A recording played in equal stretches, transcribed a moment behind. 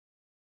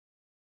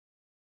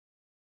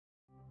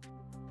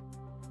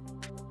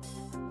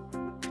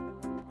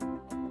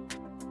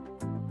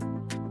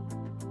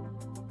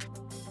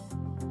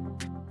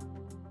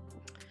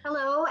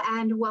Hello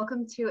and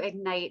welcome to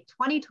Ignite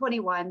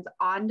 2021's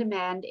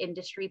On-Demand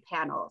Industry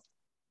Panels.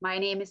 My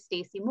name is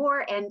Stacy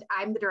Moore and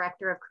I'm the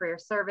Director of Career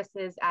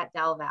Services at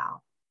DelVal.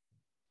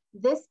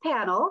 This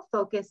panel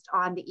focused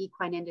on the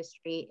equine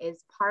industry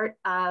is part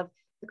of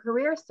the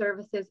Career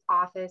Services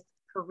Office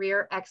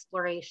Career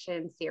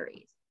Exploration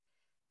Series.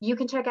 You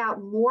can check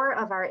out more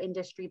of our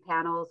industry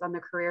panels on the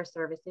Career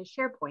Services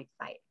SharePoint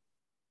site.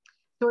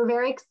 So we're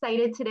very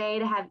excited today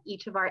to have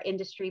each of our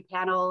industry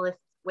panelists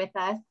with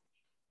us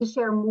to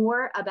share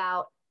more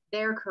about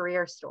their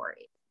career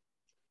stories.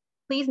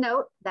 Please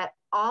note that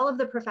all of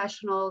the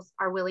professionals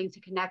are willing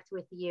to connect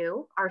with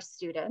you, our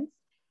students.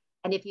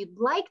 And if you'd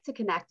like to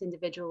connect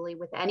individually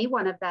with any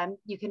one of them,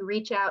 you can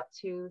reach out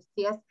to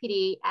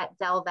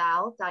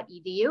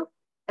cspd@delval.edu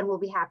and we'll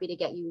be happy to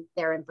get you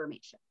their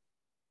information.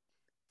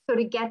 So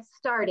to get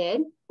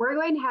started, we're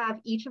going to have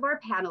each of our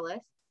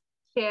panelists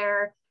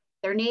share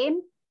their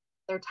name,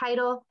 their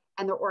title,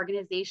 and their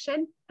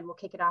organization, and we'll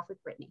kick it off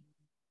with Brittany.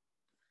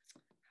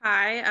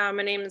 Hi,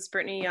 my name is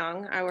Brittany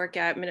Young. I work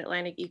at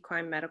Mid-Atlantic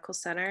Equine Medical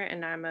Center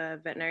and I'm a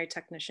veterinary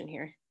technician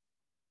here.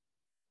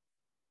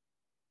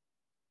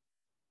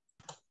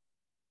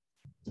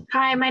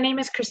 Hi, my name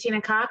is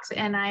Christina Coxe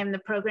and I'm the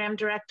program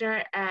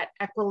director at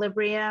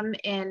Equi-librium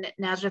in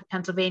Nazareth,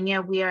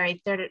 Pennsylvania. We are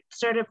a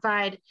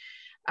certified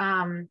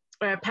or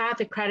a PATH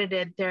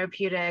accredited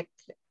therapeutic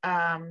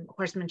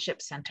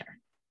horsemanship center.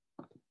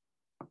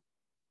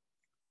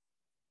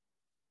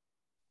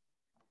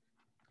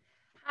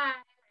 Hi.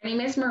 My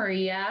name is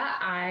Maria.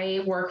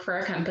 I work for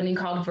a company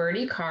called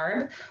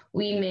VertiCarb.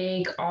 We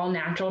make all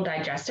natural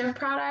digestive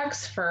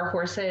products for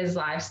horses,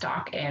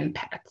 livestock, and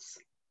pets.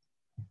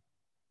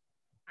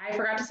 I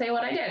forgot to say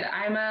what I did.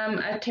 I'm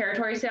a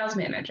territory sales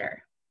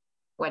manager.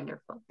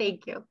 Wonderful,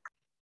 thank you.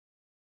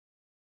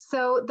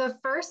 So the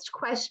first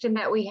question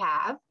that we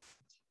have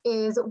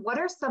is, what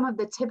are some of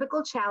the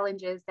typical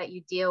challenges that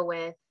you deal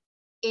with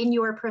in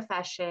your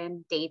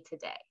profession day to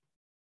day?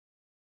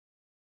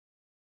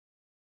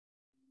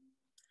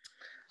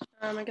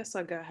 I guess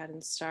I'll go ahead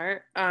and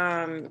start.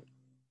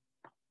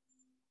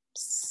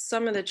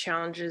 Some of the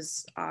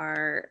challenges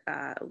are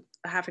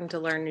having to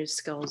learn new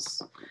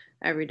skills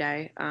every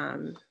day.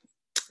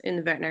 In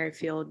the veterinary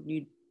field,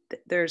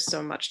 there's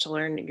so much to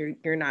learn.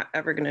 You're not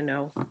ever going to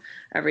know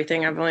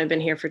everything. I've only been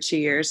here for 2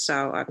 years,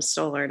 so I'm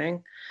still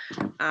learning.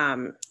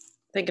 I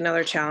think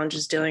another challenge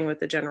is dealing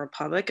with the general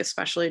public,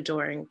 especially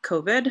during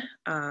COVID.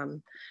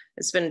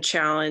 It's been a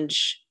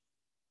challenge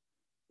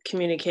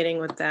communicating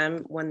with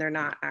them when they're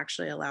not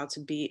actually allowed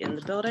to be in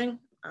the building.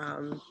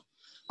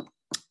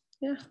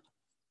 Yeah.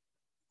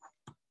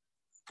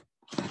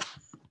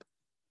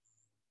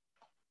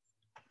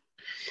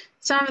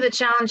 Some of the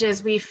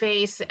challenges we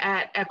face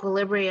at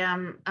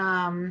Equilibrium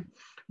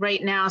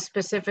right now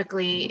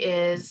specifically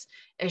is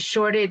a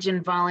shortage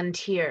in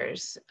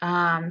volunteers.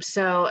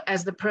 So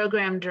as the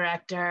program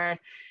director,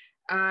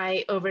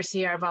 I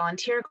oversee our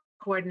volunteer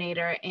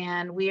coordinator,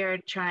 and we are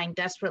trying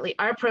desperately.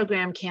 Our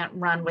program can't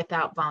run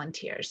without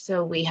volunteers.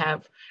 So we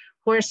have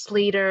horse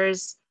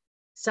leaders,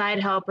 side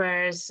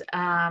helpers,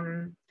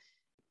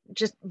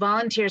 just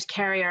volunteers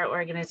carry our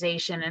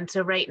organization. And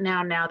so right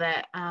now,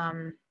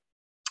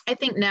 I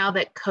think now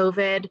that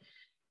COVID,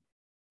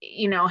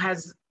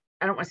 has,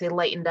 I don't want to say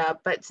lightened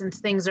up, but since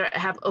things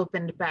have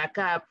opened back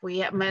up, we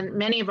have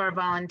many of our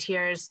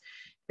volunteers,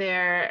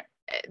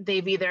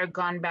 they've either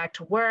gone back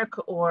to work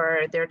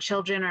or their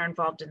children are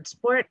involved in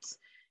sports.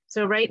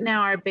 So right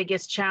now, our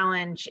biggest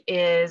challenge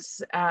is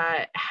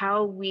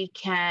how we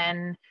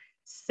can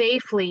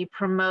safely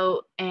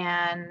promote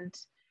and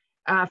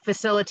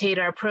facilitate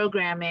our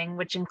programming,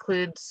 which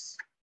includes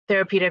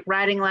therapeutic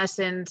riding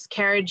lessons,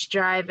 carriage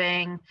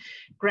driving,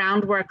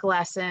 groundwork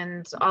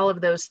lessons, all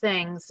of those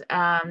things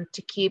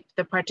to keep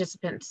the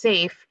participants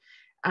safe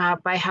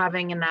by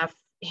having enough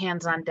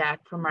hands on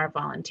deck from our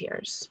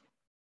volunteers.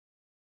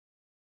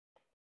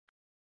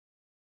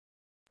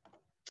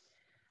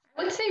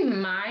 I would say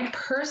my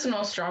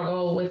personal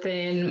struggle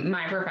within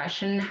my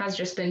profession has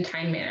just been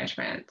time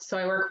management. So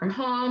I work from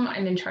home,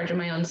 I'm in charge of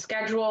my own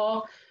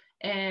schedule,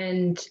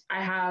 and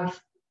I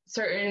have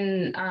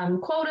certain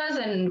quotas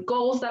and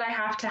goals that I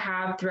have to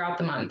have throughout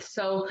the month.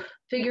 So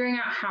figuring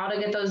out how to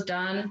get those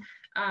done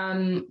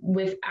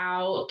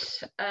without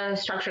a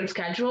structured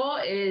schedule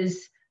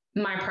is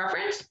my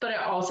preference, but it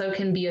also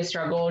can be a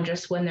struggle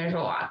just when there's a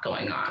lot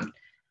going on.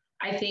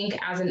 I think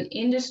as an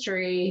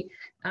industry,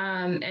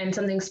 and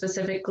something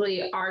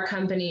specifically our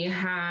company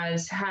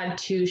has had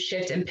to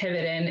shift and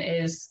pivot in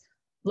is,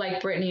 like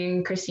Brittany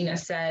and Christina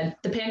said,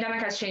 the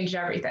pandemic has changed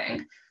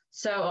everything.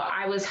 So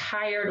I was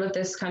hired with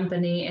this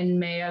company in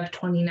May of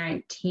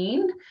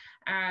 2019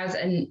 as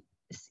an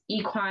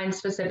equine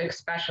specific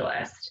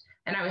specialist.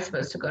 And I was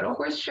supposed to go to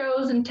horse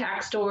shows and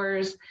tack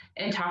stores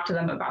and talk to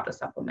them about the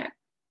supplement.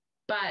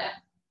 But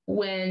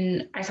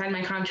when I signed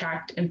my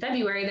contract in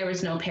February, there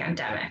was no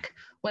pandemic.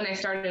 When I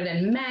started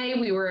in May,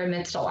 we were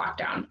amidst a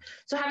lockdown.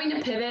 So having to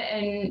pivot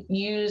and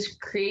use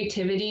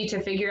creativity to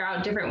figure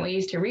out different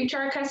ways to reach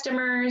our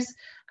customers,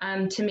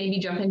 to maybe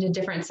jump into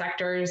different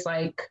sectors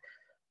like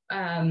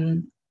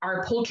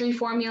our poultry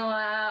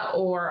formula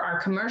or our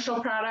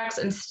commercial products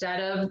instead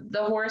of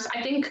the horse.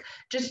 I think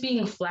just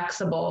being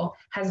flexible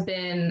has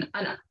been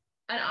an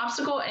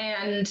obstacle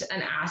and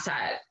an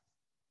asset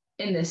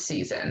in this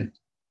season.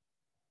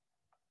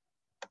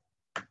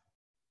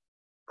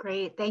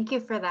 Great, thank you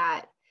for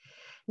that.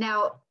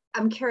 Now,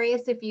 I'm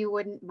curious if you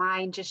wouldn't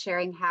mind just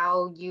sharing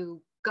how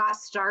you got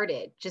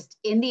started just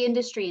in the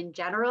industry in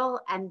general,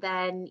 and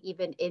then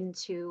even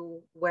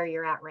into where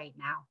you're at right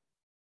now.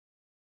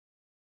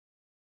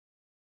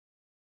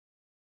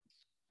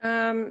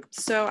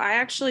 So I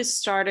actually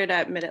started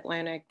at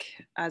Mid-Atlantic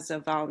as a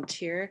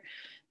volunteer.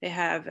 They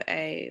have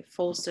a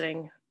full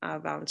sitting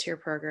volunteer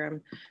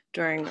program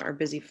during our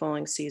busy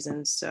foaling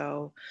season.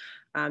 So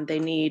they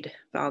need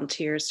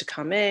volunteers to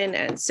come in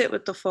and sit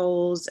with the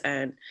foals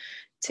and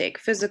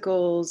take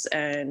physicals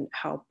and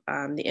help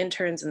the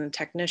interns and the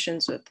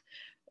technicians with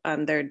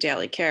their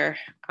daily care.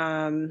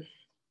 So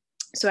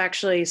I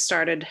actually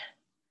started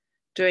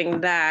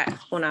doing that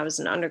when I was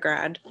an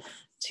undergrad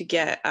to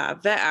get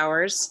vet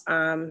hours.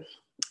 And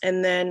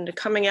then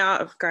coming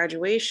out of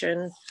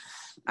graduation,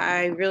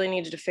 I really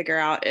needed to figure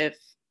out if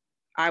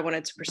I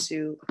wanted to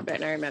pursue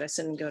veterinary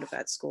medicine and go to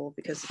vet school,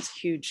 because it's a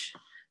huge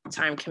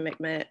time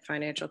commitment,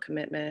 financial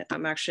commitment.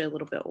 I'm actually a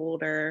little bit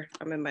older.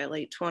 I'm in my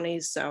late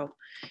 20s. So,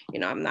 you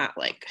know, I'm not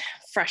like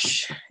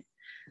fresh,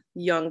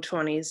 young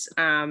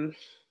 20s.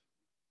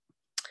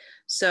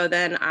 So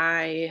then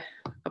I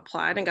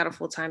applied and got a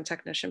full-time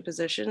technician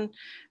position.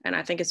 And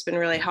I think it's been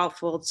really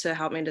helpful to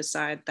help me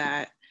decide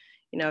that,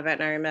 you know,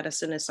 veterinary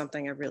medicine is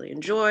something I really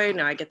enjoy.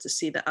 Now I get to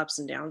see the ups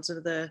and downs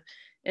of the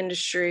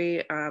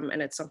industry,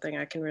 and it's something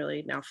I can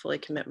really now fully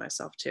commit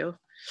myself to.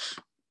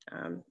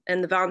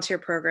 And the volunteer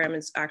program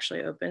is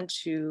actually open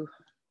to,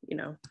 you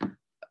know,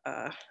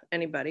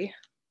 anybody.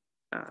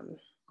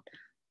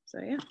 So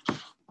yeah.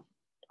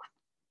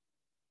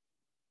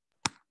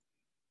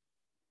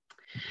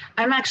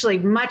 I'm actually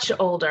much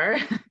older,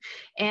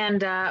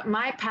 and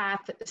my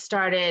path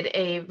started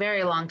a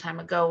very long time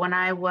ago when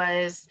I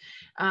was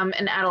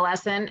an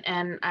adolescent,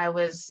 and I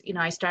was, you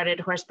know, I started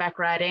horseback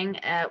riding.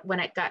 When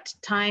it got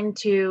time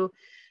to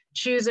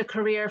choose a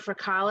career for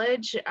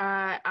college,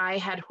 I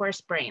had horse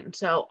brain.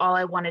 So all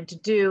I wanted to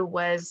do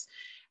was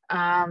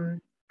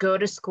go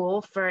to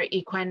school for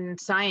equine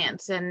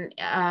science. And,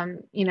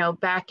 you know,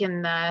 back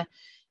in the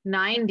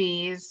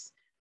 90s,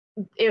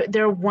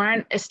 there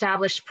weren't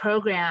established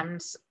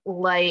programs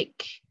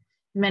like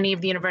many of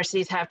the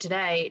universities have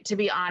today. To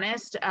be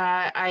honest,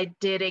 I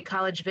did a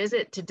college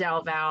visit to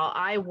DelVal.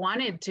 I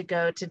wanted to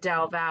go to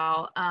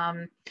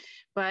DelVal,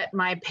 but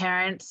my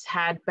parents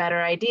had better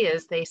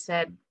ideas. They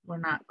said, we're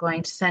not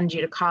going to send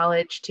you to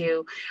college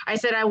to, I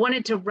said, I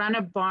wanted to run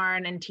a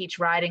barn and teach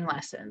riding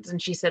lessons.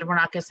 And she said, we're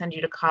not going to send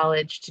you to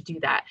college to do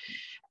that.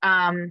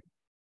 I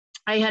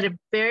had a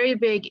very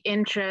big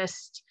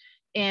interest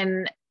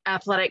in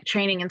athletic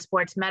training and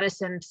sports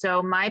medicine.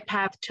 So my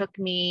path took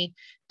me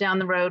down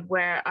the road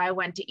where I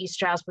went to East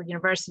Stroudsburg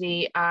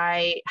University.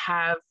 I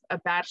have a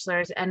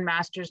bachelor's and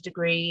master's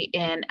degree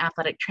in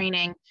athletic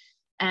training.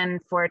 And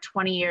for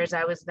 20 years,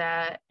 I was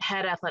the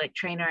head athletic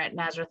trainer at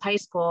Nazareth High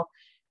School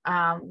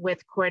with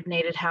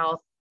Coordinated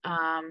Health,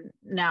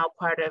 now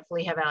part of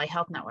Lehigh Valley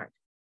Health Network.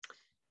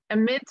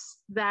 Amidst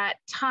that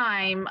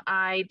time,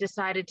 I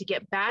decided to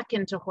get back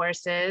into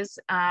horses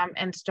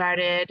and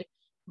started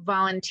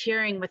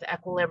volunteering with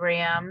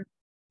Equi-librium,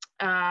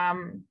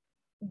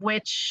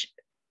 which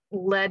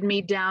led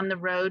me down the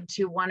road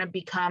to want to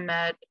become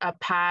a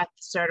PATH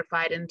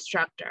certified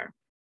instructor.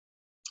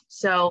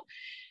 So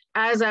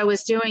as I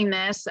was doing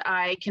this,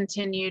 I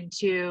continued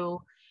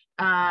to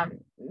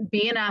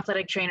be an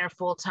athletic trainer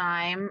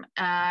full-time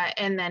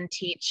and then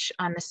teach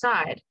on the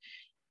side.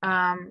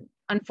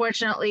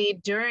 Unfortunately,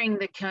 during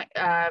the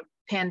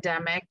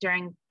pandemic,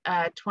 during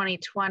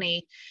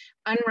 2020,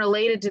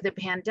 unrelated to the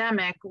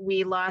pandemic,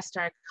 we lost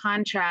our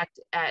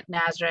contract at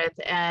Nazareth,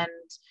 and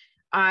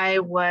I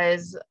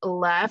was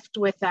left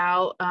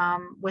without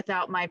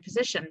my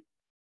position.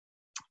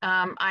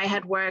 I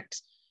had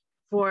worked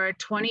for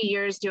 20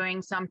 years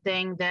doing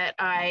something that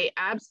I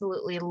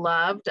absolutely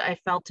loved. I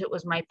felt it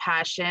was my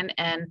passion,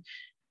 and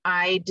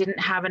I didn't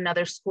have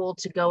another school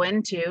to go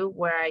into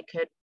where I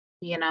could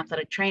be an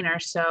athletic trainer.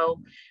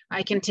 So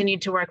I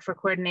continued to work for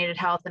Coordinated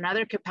Health in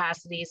other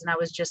capacities, and I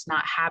was just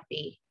not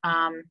happy.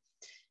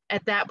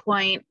 At that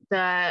point,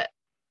 the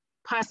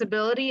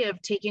possibility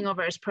of taking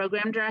over as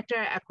program director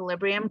at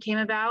Equi-librium came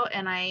about,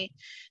 and I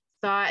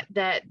thought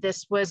that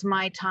this was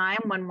my time.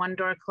 When one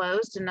door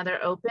closed, another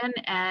opened,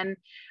 and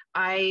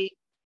I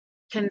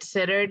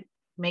considered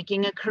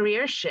making a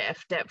career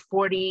shift at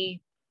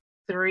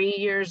 43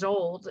 years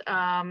old.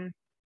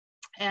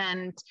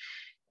 And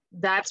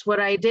that's what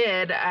I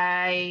did.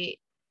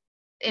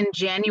 In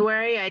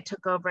January, I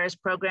took over as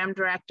program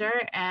director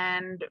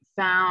and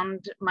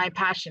found my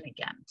passion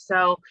again.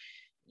 So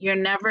you're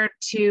never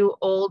too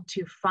old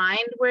to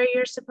find where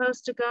you're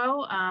supposed to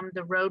go.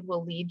 The road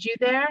will lead you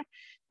there.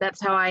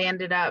 That's how I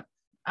ended up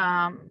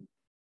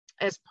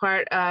as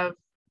part of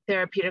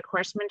therapeutic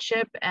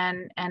horsemanship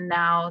and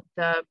now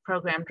the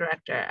program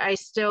director. I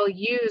still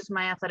use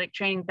my athletic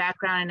training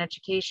background and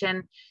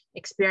education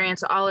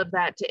experience, all of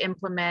that, to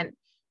implement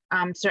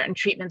certain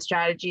treatment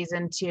strategies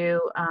into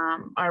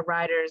our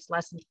riders'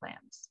 lesson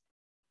plans.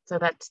 So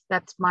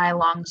that's my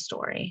long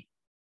story.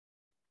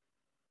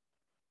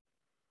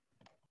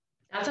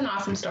 That's an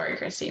awesome story,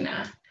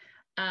 Christina.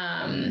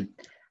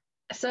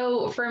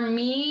 So for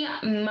me,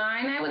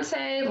 mine, I would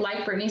say,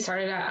 like Brittany,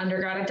 started at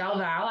undergrad at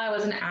DelVal. I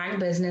was an ag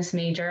business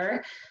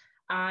major.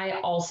 I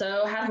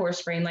also had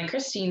horse brain like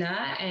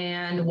Christina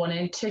and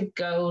wanted to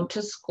go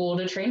to school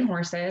to train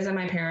horses. And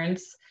my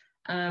parents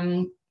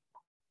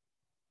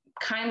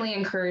kindly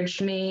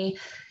encouraged me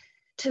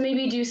to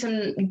maybe do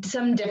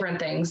some different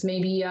things,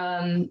 maybe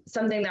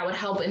something that would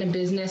help in a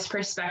business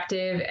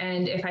perspective.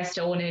 And if I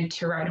still wanted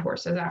to ride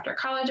horses after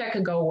college, I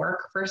could go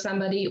work for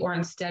somebody, or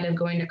instead of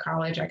going to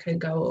college, I could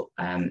go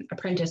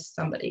apprentice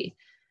somebody,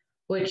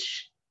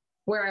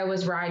 where I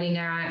was riding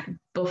at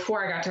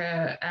before I got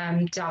to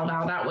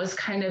DelVal, that was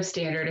kind of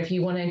standard. If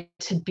you wanted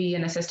to be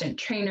an assistant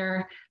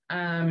trainer,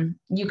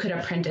 you could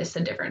apprentice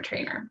a different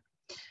trainer.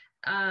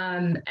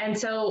 And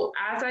so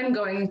as I'm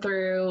going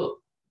through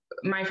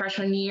my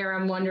freshman year,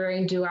 I'm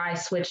wondering, do I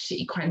switch to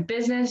equine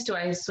business? Do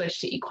I switch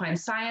to equine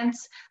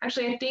science?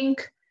 Actually, I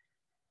think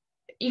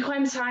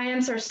equine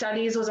science or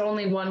studies was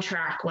only one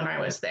track when I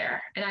was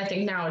there. And I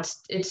think now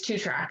it's two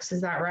tracks.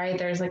 Is that right?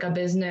 There's like a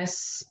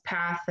business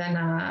path and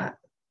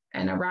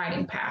a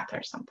riding path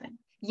or something.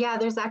 Yeah,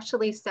 there's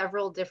actually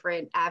several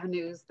different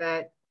avenues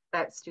that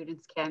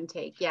students can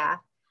take. Yeah.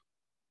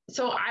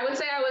 So I would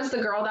say I was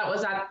the girl that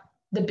was at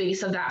the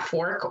base of that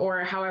fork,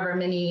 or however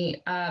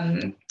many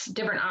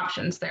different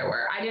options there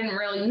were. I didn't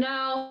really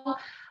know.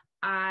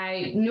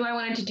 I knew I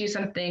wanted to do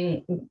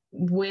something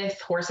with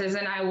horses,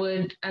 and I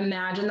would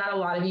imagine that a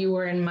lot of you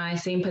were in my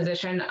same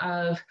position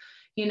of,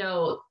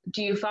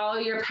 do you follow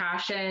your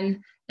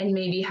passion and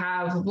maybe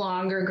have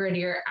longer,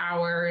 grittier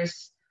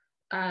hours,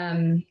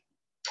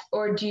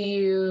 or do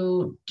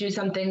you do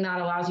something that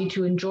allows you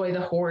to enjoy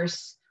the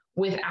horse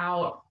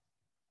without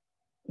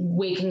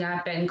waking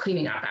up and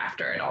cleaning up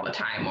after it all the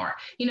time? Or,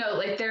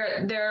 like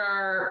there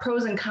are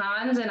pros and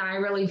cons, and I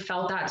really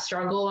felt that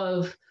struggle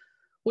of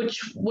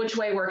which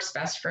way works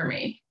best for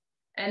me.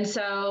 And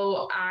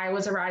so I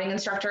was a riding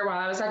instructor while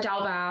I was at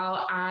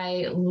DelVal.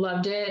 I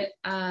loved it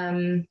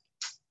a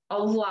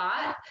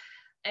lot.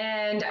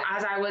 And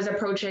as I was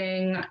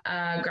approaching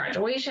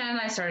graduation,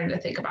 I started to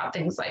think about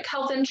things like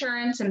health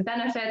insurance and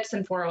benefits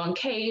and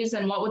 401ks,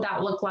 and what would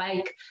that look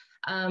like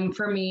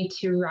for me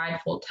to ride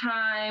full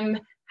time?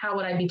 How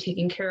would I be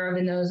taken care of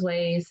in those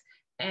ways?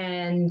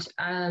 And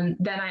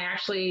then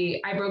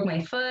I broke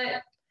my foot.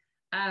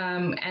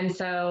 And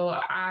so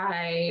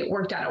I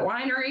worked at a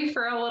winery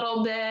for a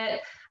little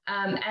bit.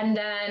 And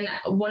then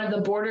one of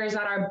the boarders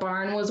at our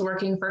barn was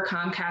working for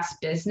Comcast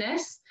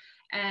Business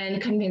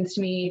and convinced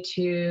me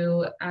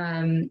to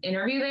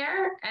interview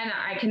there. And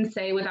I can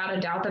say without a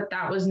doubt that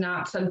that was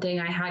not something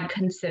I had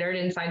considered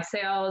inside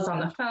sales, on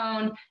the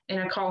phone,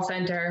 in a call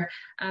center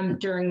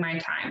during my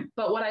time.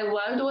 But what I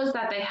loved was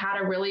that they had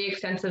a really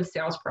extensive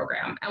sales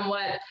program. And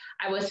what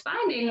I was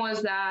finding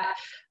was that,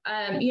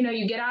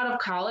 you get out of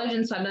college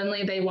and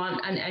suddenly they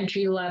want an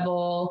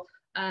entry-level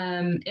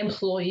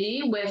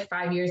employee with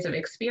 5 years of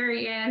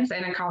experience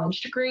and a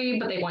college degree,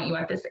 but they want you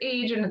at this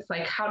age. And it's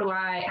like, how do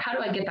I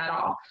get that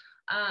all?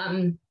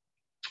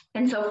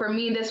 And so for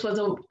me, this was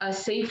a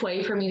safe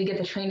way for me to get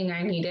the training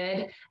I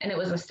needed, and it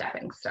was a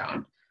stepping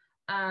stone.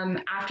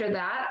 After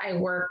that, I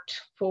worked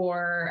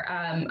for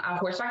a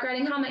horseback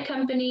riding helmet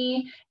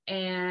company,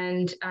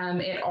 and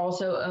it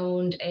also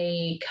owned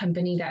a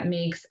company that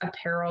makes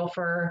apparel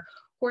for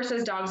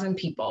horses, dogs, and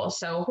people.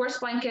 So horse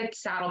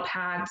blankets, saddle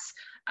pads,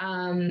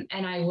 and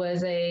I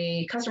was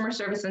a customer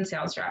service and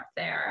sales rep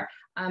there,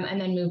 and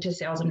then moved to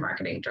sales and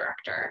marketing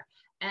director.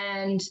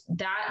 And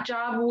that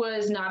job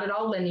was not at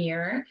all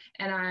linear.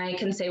 And I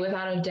can say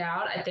without a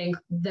doubt, I think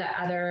the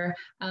other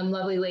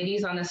lovely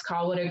ladies on this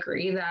call would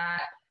agree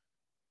that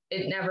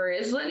it never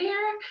is linear.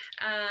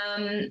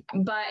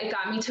 But it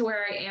got me to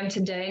where I am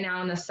today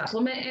now in the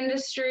supplement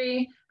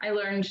industry. I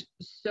learned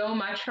so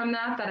much from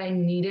that I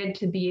needed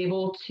to be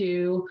able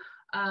to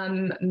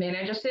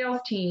manage a sales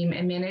team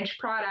and manage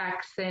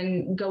products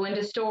and go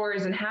into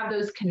stores and have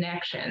those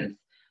connections.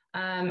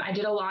 I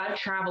did a lot of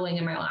traveling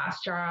in my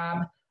last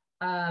job,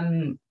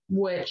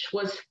 which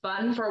was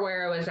fun for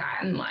where I was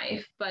at in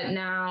life, but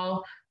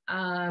now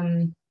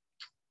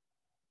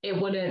it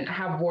wouldn't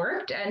have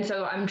worked. And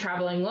so I'm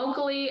traveling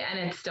locally and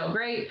it's still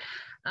great.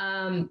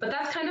 But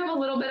that's kind of a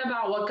little bit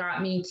about what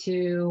got me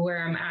to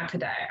where I'm at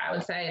today. I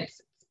would say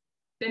it's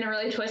been a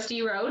really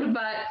twisty road,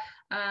 but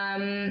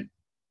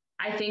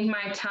I think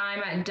my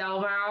time at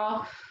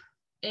DelVal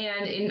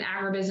and in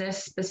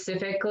agribusiness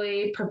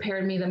specifically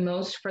prepared me the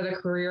most for the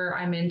career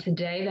I'm in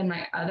today than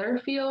my other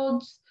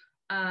fields.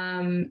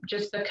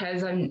 Just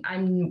because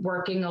I'm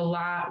working a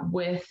lot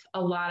with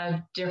a lot of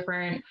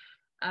different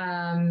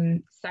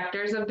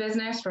sectors of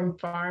business, from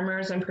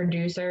farmers and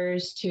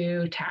producers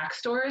to tax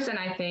stores. And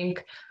I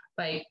think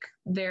Like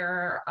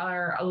there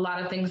are a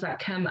lot of things that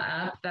come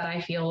up that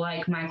I feel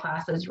like my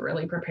classes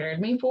really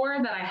prepared me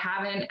for, that I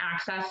haven't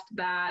accessed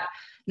that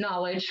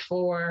knowledge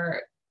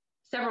for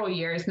several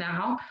years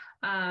now.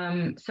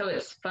 So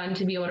it's fun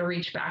to be able to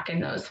reach back in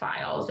those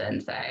files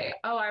and say,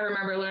 oh, I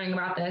remember learning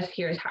about this.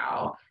 Here's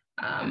how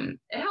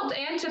it helped,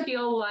 and to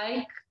feel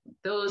like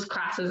those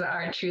classes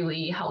are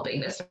truly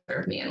helping to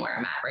serve me and where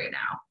I'm at right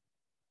now.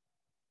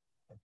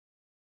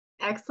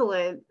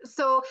 Excellent.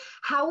 So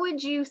how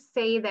would you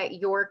say that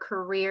your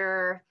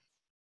career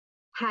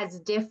has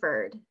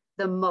differed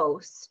the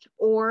most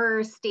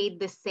or stayed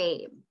the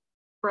same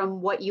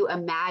from what you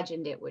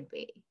imagined it would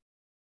be?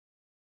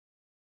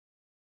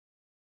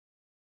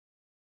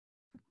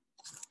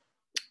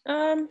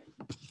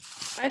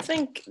 I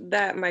think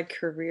that my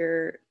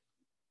career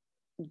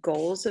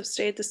goals have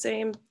stayed the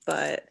same,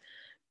 but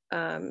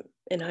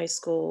in high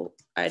school,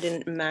 I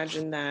didn't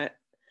imagine that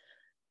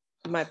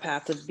my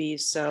path would be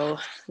so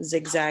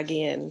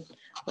zigzaggy and,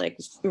 like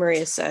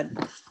Maria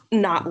said,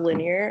 not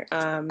linear.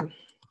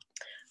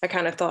 I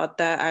kind of thought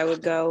that I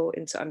would go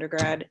into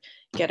undergrad,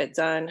 get it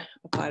done,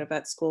 apply to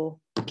vet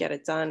school, get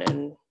it done.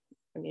 And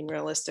I mean,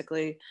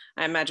 realistically,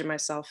 I imagine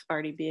myself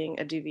already being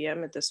a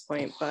DVM at this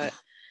point, but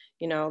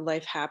you know,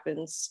 life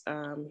happens.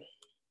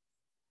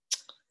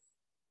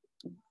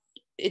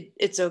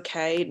 It's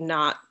okay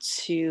not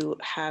to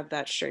have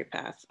that straight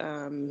path.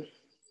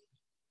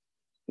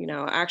 You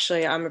know,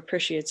 actually, I'm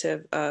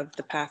appreciative of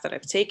the path that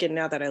I've taken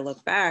now that I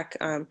look back.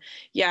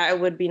 Yeah, it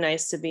would be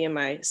nice to be in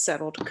my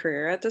settled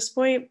career at this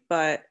point,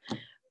 but,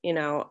 you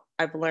know,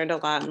 I've learned a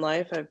lot in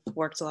life. I've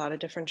worked a lot of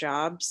different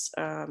jobs.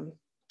 I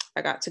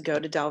got to go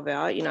to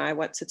DelVal. You know, I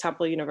went to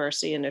Temple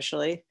University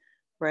initially,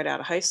 right out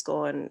of high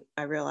school, and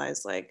I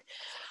realized, like,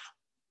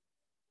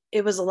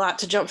 it was a lot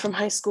to jump from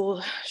high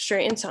school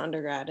straight into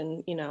undergrad.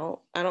 And, you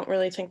know, I don't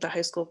really think the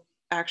high school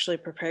actually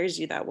prepares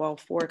you that well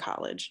for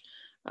college.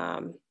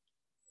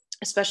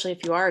 Especially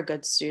if you are a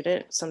good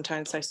student.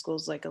 Sometimes high school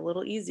is like a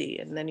little easy,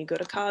 and then you go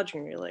to college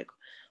and you're like,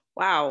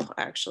 wow,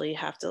 I actually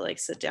have to like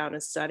sit down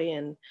and study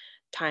and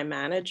time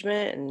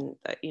management. And,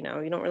 you know,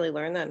 you don't really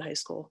learn that in high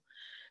school.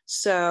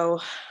 So,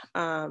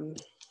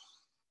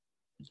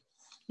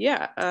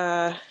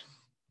 yeah,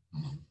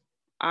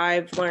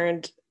 I've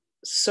learned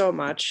so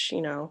much,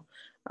 you know.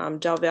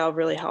 DelVal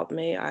really helped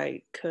me.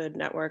 I could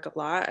network a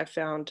lot. I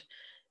found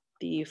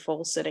the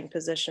full sitting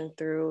position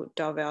through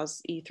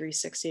DelVal's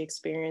E360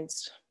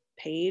 experience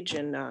page,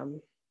 and I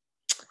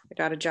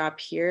got a job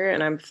here,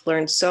 and I've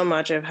learned so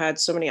much. I've had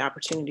so many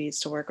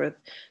opportunities to work with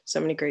so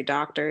many great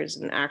doctors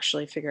and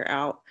actually figure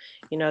out,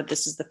 you know,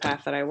 this is the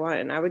path that I want.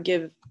 And I would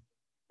give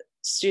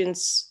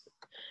students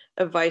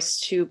advice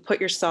to put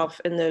yourself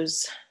in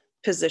those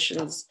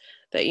positions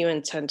that you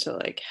intend to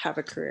like have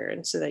a career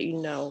in, so that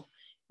you know,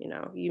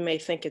 you may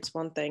think it's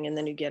one thing, and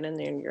then you get in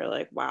there and you're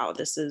like, wow,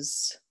 this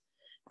is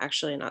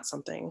actually not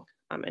something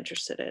I'm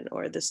interested in,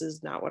 or this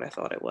is not what I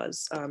thought it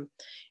was.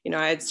 You know,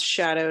 I had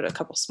shadowed a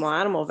couple small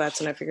animal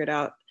vets, and I figured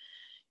out,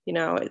 you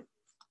know,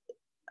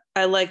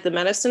 I like the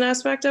medicine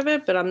aspect of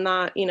it, but I'm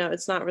not, you know,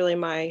 it's not really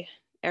my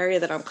area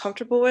that I'm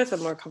comfortable with.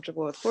 I'm more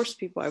comfortable with horse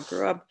people. I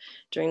grew up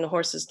doing the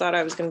horses, thought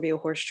I was going to be a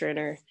horse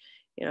trainer,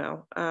 you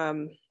know,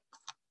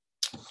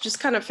 just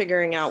kind of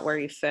figuring out where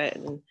you fit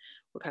and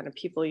what kind of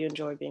people you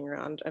enjoy being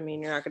around. I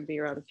mean, you're not going to be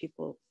around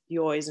people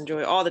you always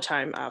enjoy all the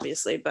time,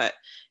 obviously, but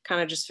kind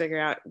of just figure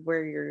out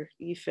where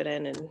you fit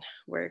in and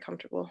where you're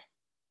comfortable.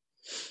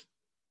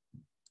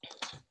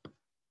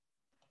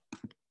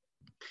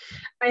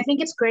 I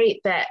think it's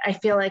great that I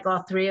feel like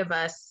all three of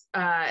us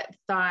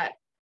thought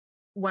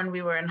when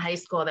we were in high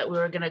school that we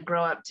were going to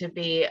grow up to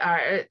be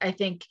I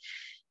think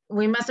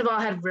we must have all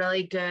had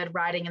really good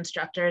riding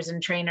instructors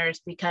and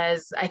trainers,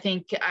 because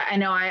I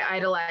know I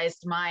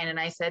idolized mine, and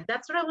I said,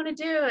 that's what I want to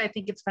do. I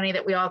think it's funny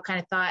that we all kind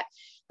of thought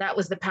that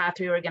was the path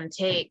we were going to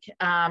take.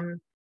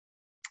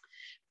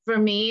 For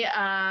me,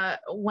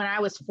 when I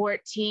was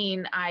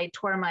 14, I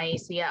tore my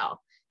ACL,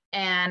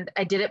 and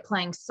I did it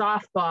playing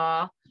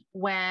softball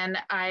when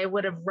I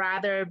would have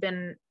rather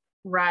been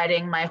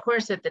riding my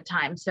horse at the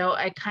time. So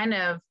I kind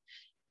of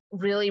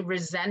really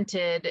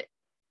resented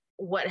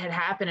what had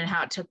happened and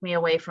how it took me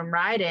away from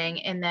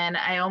riding. And then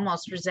I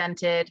almost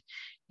resented,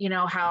 you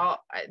know, how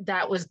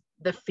that was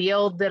the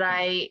field that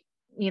I,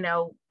 you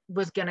know,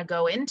 was going to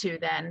go into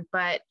then.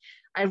 But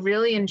I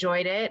really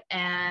enjoyed it.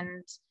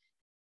 And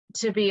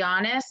to be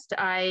honest,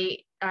 I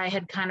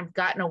had kind of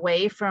gotten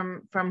away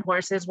from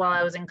horses while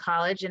I was in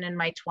college and in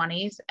my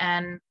 20s.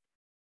 And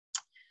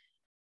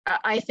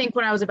I think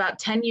when I was about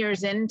 10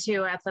 years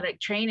into athletic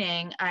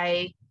training,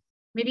 I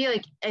think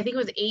it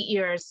was 8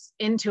 years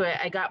into it,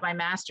 I got my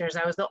master's.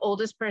 I was the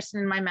oldest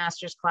person in my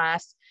master's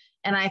class.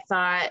 And I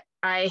thought,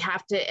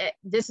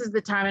 this is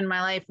the time in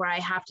my life where I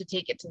have to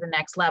take it to the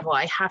next level.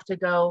 I have to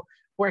go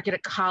work at a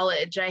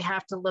college. I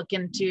have to look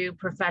into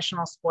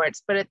professional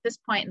sports. But at this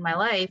point in my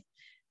life,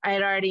 I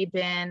had already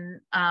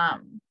been,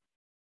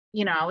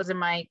 you know, I was in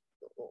my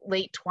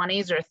late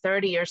 20s or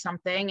 30 or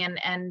something,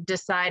 and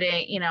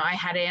deciding, you know, I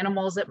had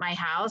animals at my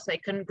house. I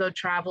couldn't go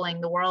traveling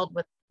the world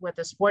with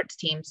a sports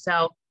team.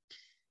 So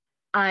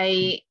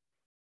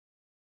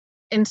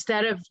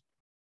instead of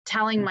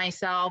telling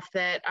myself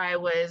that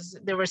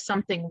there was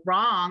something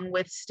wrong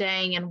with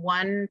staying in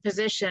one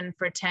position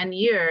for 10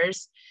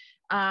 years,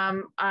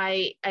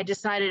 I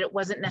decided it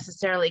wasn't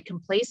necessarily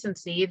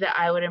complacency, that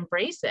I would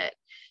embrace it.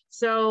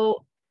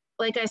 So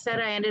like I said,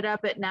 I ended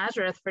up at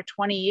Nazareth for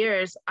 20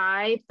 years.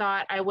 I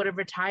thought I would have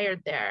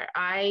retired there.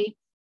 I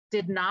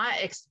did not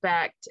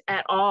expect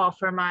at all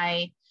for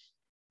my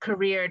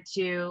career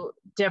to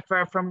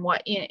differ from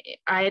what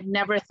I had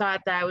never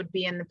thought that I would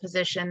be in the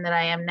position that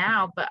I am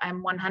now, but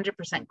I'm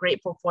 100%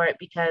 grateful for it,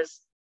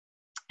 because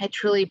I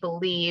truly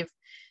believe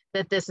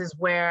that this is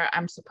where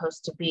I'm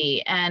supposed to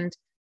be. And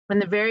from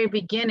the very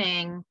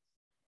beginning,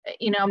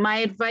 my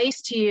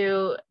advice to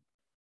you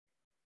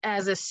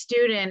as a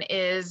student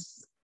is,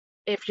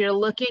 if you're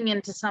looking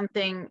into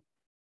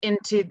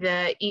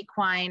the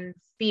equine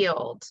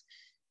field,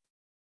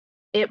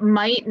 it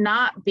might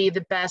not be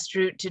the best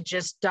route to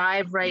just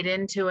dive right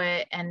into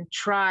it and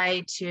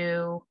try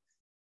to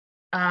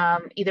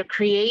either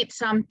create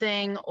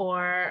something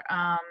or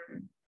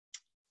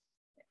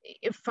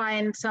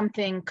find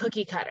something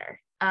cookie cutter.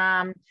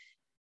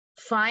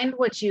 Find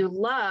what you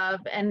love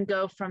and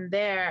go from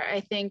there.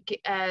 I think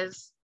it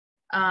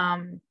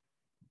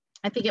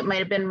might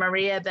have been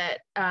Maria that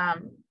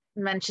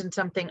mentioned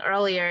something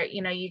earlier.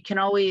 You can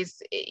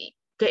always,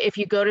 if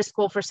you go to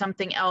school for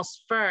something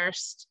else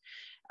first,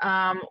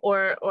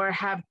 or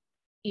have,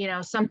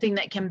 something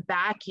that can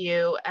back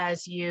you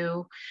as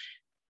you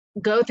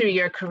go through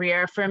your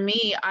career. For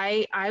me,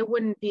 I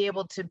wouldn't be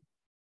able to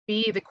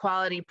be the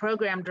quality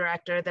program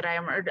director that I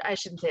am, or I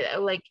shouldn't say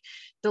that, like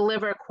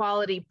deliver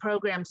quality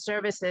program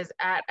services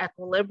at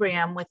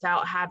Equilibrium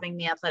without having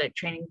the athletic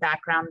training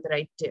background that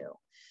I do.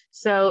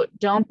 So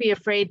don't be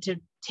afraid to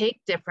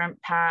take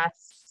different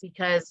paths,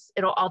 because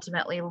it'll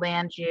ultimately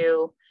land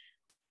you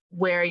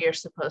where you're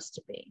supposed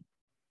to be.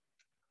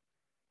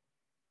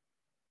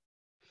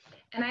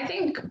 And I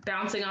think,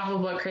 bouncing off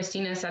of what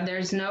Christina said,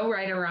 there's no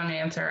right or wrong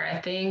answer.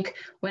 I think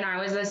when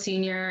I was a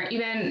senior,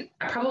 even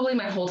probably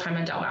my whole time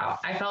at DelVal,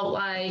 I felt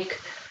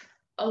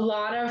a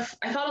lot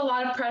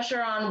of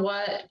pressure on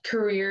what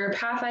career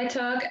path I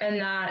took,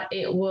 and that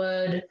it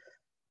would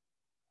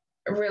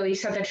really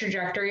set the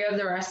trajectory of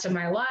the rest of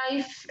my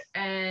life,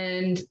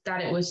 and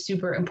that it was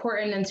super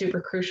important and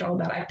super crucial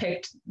that I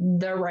picked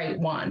the right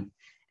one.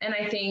 And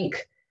I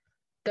think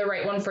the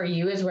right one for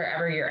you is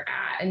wherever you're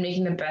at and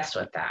making the best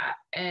with that.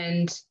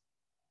 And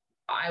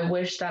I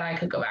wish that I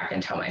could go back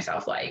and tell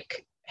myself,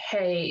 like,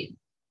 hey,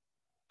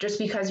 just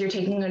because you're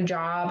taking a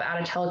job at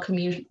a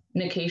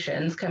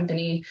telecommunications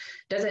company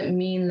doesn't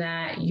mean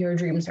that your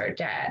dreams are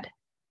dead.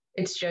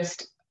 It's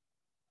just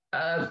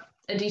a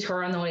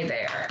detour on the way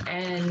there.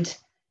 And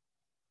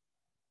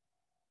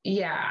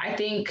yeah, I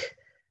think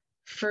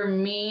for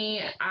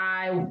me,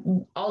 I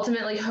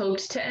ultimately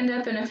hoped to end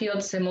up in a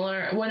field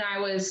similar when I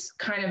was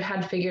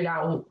had figured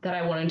out that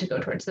I wanted to go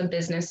towards the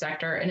business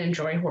sector and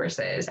enjoy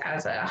horses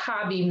as a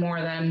hobby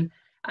more than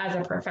as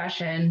a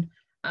profession,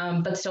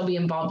 but still be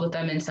involved with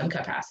them in some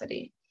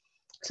capacity.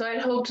 So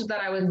I'd hoped that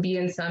I would be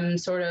in some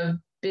sort of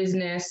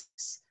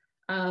business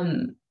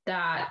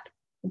that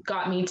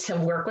got me to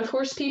work with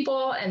horse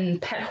people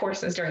and pet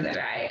horses during the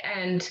day.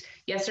 And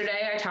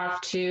yesterday I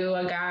talked to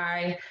a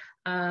guy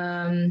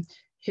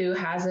who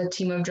has a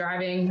team of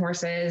driving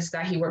horses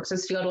that he works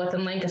his field with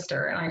in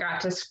Lancaster. And I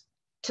got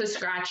to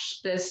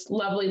scratch this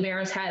lovely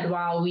mare's head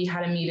while we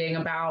had a meeting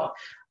about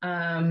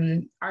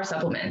our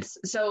supplements.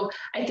 So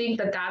I think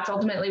that that's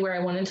ultimately where I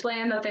wanted to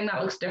land. The thing that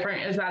looks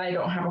different is that I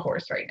don't have a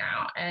horse right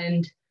now.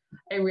 And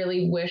I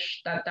really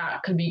wish that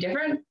that could be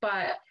different,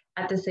 but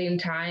at the same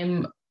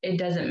time, it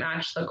doesn't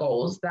match the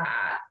goals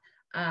that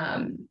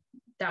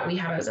that we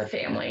have as a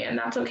family, and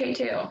that's okay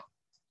too.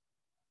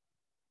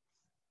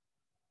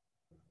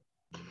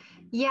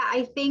 Yeah,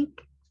 I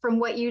think from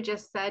what you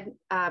just said,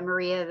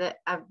 Maria, that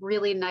a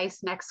really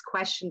nice next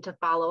question to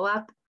follow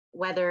up,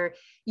 whether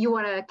you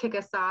want to kick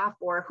us off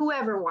or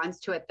whoever wants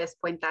to at this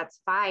point,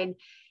 that's fine.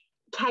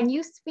 Can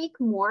you speak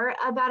more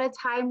about a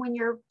time when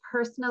your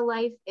personal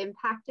life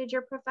impacted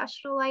your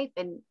professional life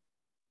and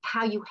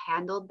how you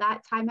handled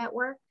that time at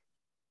work?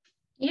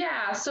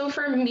 Yeah, so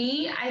for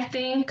me, I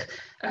think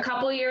a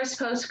couple years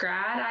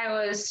post-grad, I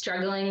was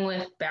struggling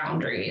with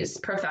boundaries,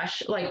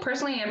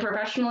 personally and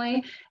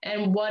professionally,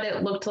 and what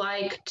it looked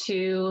like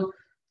to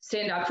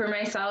stand up for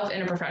myself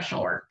in a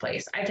professional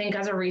workplace. I think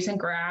as a recent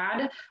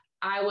grad,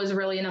 I was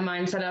really in a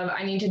mindset of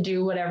I need to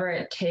do whatever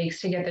it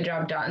takes to get the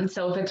job done.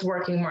 So if it's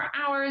working more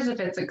hours, if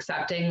it's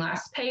accepting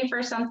less pay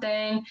for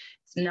something,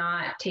 it's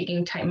not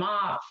taking time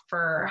off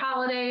for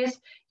holidays,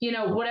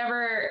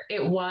 whatever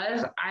it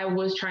was, I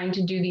was trying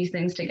to do these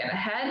things to get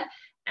ahead.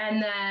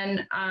 And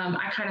then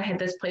I kind of hit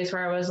this place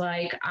where I was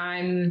like,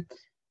 I'm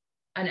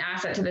an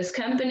asset to this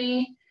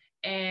company,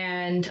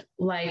 and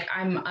like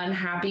I'm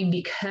unhappy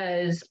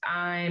because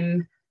I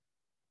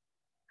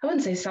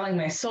wouldn't say selling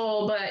my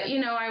soul, but,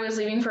 I was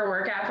leaving for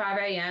work at 5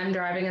 a.m.,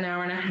 driving an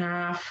hour and a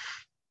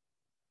half.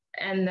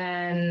 And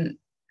then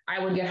I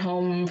would get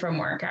home from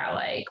work at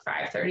like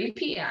 5:30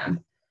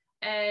 p.m.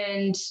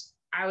 And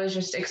I was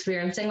just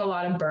experiencing a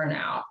lot of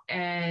burnout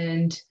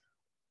and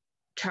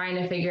trying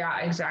to figure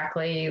out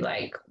exactly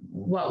like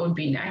what would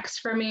be next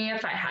for me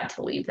if I had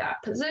to leave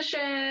that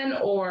position,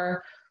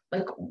 or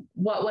like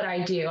what would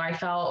I do? I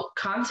felt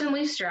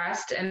constantly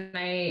stressed and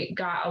I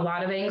got a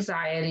lot of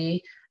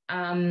anxiety.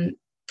 And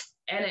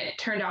it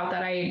turned out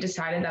that I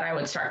decided that I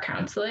would start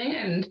counseling.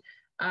 And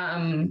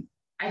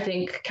I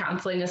think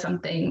counseling is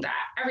something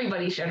that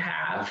everybody should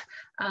have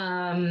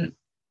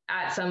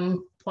at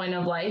some point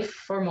of life,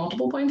 for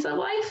multiple points of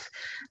life.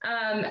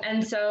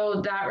 And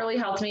so that really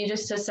helped me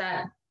just to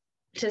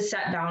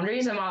set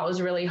boundaries. And while it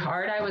was really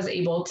hard, I was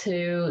able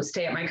to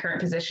stay at my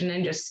current position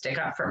and just stick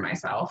up for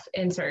myself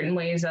in certain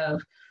ways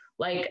of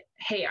like,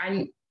 hey,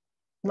 I'm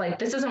like,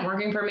 this isn't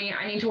working for me.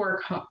 I need to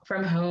work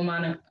from home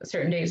on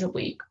certain days a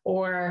week,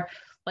 or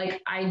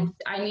like, I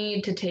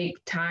need to take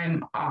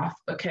time off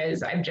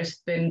because I've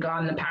just been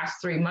gone the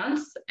past 3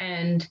 months,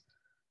 and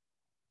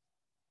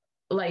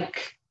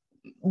like,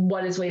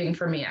 what is waiting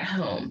for me at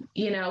home,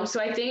 you know? So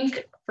I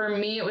think for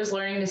me, it was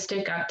learning to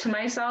stick up to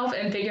myself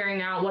and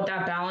figuring out what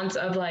that balance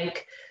of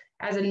like,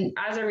 as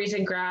a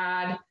recent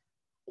grad,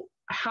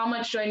 how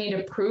much do I need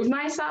to prove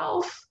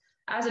myself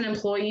as an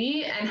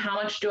employee, and how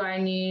much do I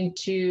need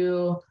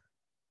to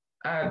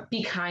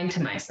be kind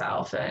to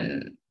myself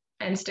and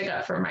stick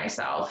up for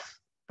myself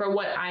for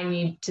what I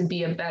need to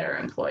be a better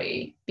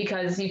employee,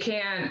 because you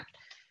can't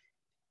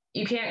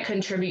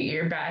contribute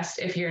your best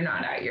if you're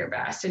not at your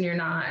best and you're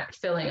not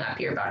filling up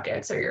your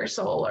buckets or your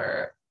soul,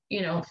 or,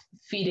 you know,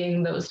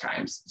 feeding those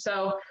times.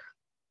 So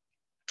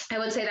I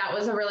would say that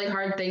was a really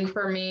hard thing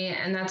for me.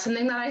 And that's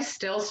something that I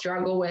still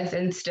struggle with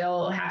and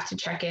still have to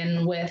check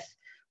in with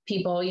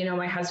people. You know,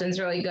 my husband's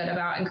really good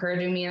about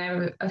encouraging me, and I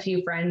have a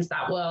few friends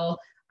that will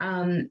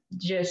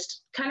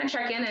just kind of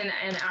check in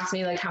and ask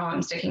me like how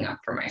I'm sticking up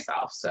for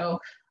myself. So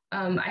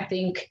I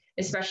think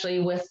especially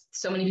with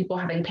so many people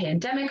having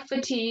pandemic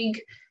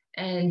fatigue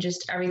and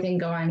just everything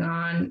going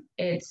on,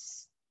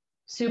 it's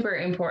super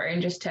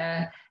important just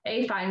to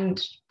find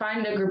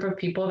a group of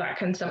people that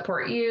can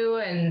support you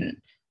and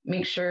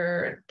make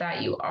sure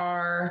that you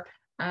are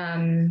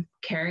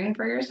caring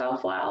for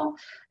yourself well,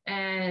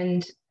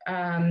 and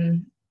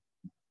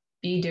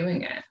be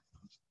doing it.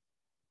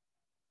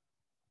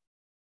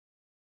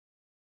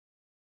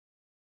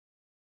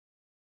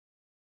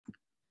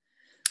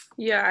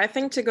 Yeah, I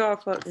think to go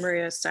off what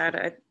Maria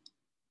said,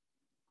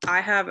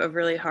 I have a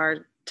really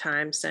hard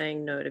time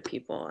saying no to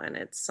people, and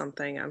it's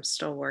something I'm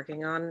still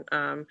working on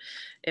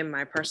in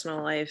my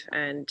personal life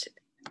and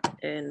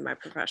in my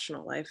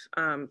professional life.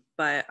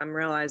 But I'm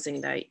realizing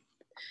that,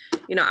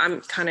 you know,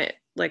 I'm kind of,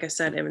 like I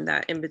said, in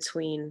that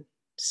in-between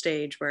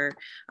stage where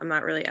I'm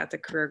not really at the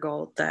career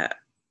goal that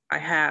I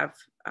have,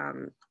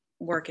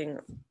 working,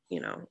 you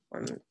know,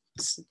 I'm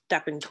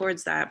stepping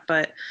towards that.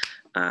 But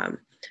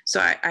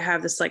so I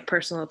have this like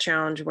personal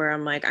challenge where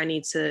I'm like, I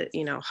need to,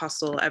 you know,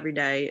 hustle every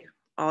day,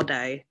 all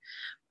day.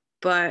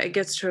 But it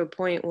gets to a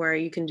point where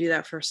you can do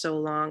that for so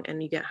long,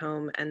 and you get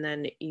home and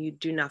then you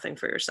do nothing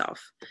for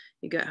yourself.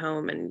 You get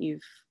home and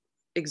you've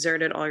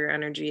exerted all your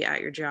energy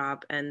at your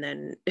job, and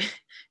then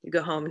you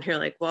go home and you're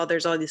like, well,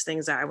 there's all these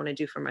things that I want to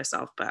do for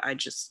myself, but I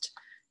just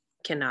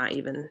cannot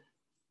even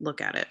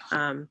look at it.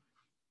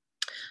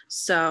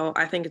 So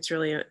I think it's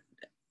really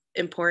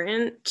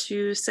important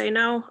to say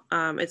no.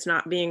 It's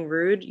not being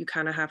rude. You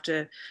kind of have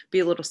to be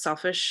a little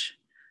selfish.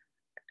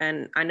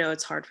 And I know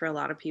it's hard for a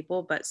lot of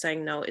people, but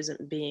saying no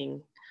isn't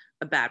being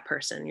a bad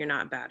person. You're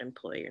not a bad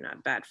employee. You're not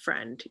a bad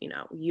friend. You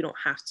know, you don't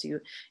have to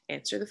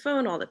answer the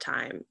phone all the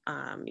time.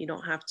 You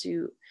don't have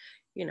to,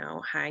 you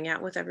know, hang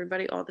out with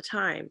everybody all the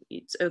time.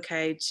 It's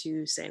okay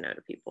to say no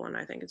to people. And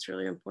I think it's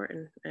really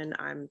important. And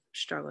I'm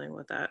struggling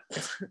with that,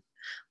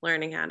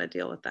 learning how to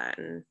deal with that.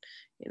 And,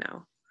 you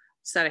know,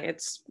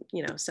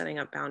 setting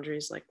up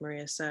boundaries, like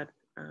Maria said.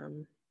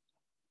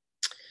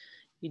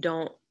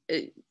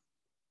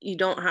 You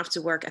don't have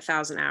to work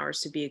 1,000 hours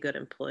to be a good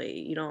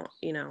employee. You don't,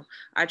 you know,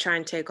 I try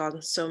and take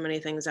on so many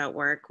things at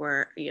work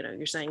where, you know,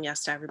 you're saying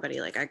yes to everybody.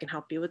 Like, I can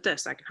help you with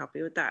this. I can help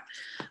you with that.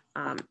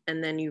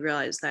 And then you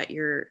realize that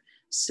you're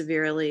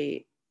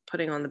severely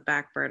putting on the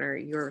back burner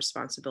your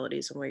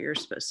responsibilities and what you're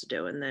supposed to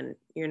do. And then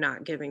you're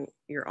not giving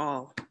your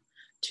all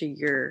to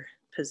your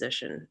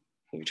position.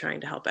 You're trying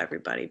to help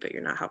everybody, but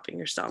you're not helping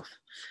yourself.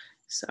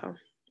 So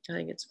I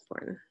think it's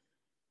important.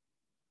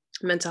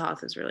 Mental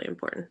health is really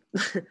important.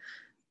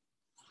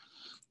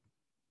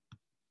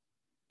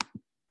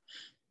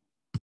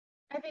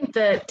 I think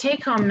the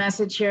take-home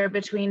message here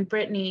between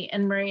Brittany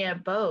and Maria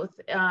both,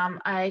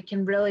 I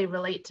can really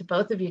relate to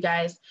both of you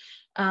guys,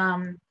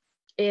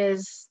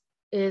 is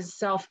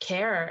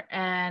self-care.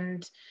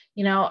 And,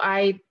 you know,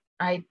 I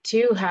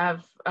too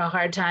have a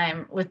hard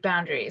time with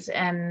boundaries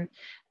and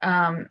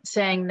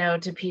saying no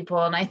to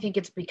people. And I think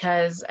it's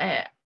because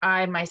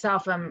I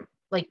myself am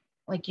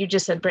like you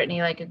just said,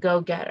 Brittany, like a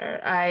go-getter.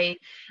 I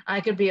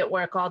could be at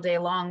work all day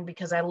long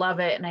because I love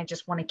it and I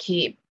just want to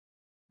keep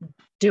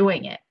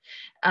doing it.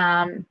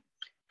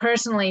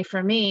 Personally,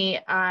 for me,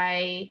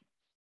 I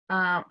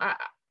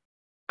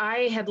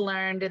had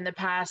learned in the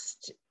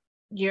past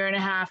year and a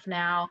half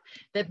now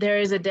that there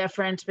is a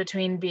difference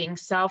between being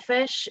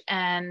selfish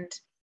and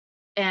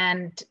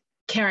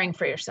caring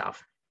for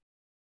yourself.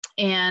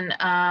 And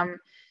I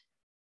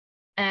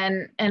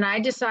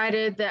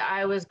decided that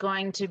I was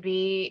going to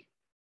be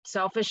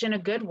selfish in a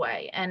good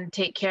way and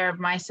take care of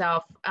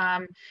myself.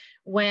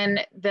 When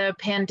the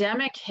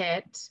pandemic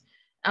hit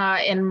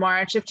in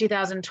March of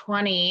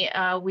 2020,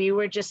 we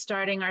were just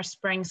starting our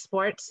spring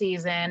sports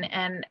season,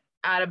 and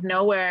out of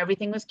nowhere,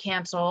 everything was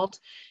canceled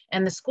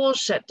and the school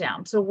shut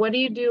down. So what do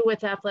you do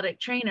with athletic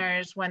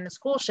trainers when the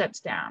school shuts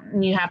down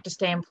and you have to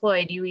stay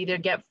employed? You either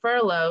get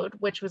furloughed,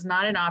 which was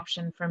not an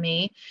option for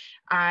me.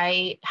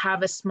 I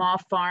have a small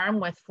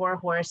farm with 4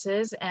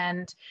 horses,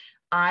 and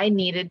I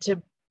needed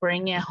to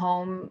bring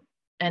home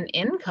an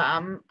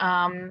income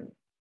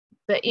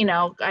that, you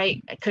know,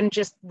 I couldn't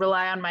just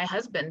rely on my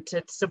husband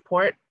to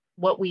support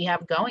what we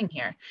have going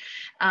here.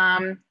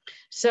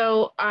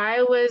 So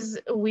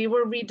we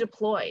were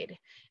redeployed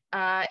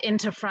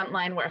into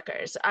frontline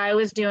workers. I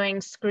was doing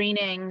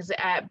screenings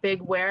at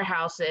big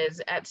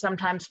warehouses at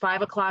sometimes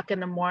 5 o'clock in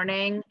the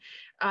morning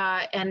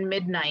and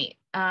midnight.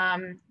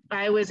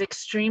 I was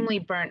extremely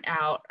burnt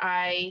out.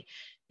 I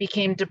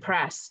became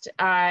depressed.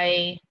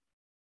 I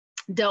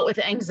dealt with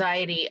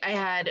anxiety. I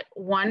had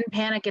one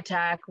panic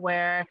attack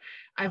where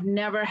I've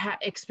never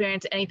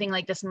experienced anything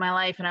like this in my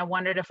life, and I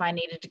wondered if I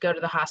needed to go to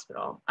the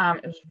hospital.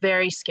 It was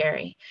very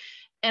scary.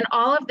 And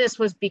all of this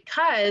was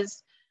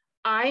because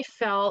I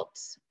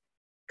felt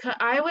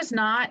I was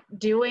not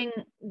doing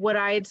what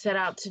I had set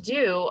out to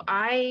do.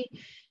 I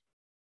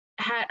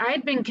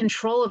had been in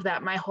control of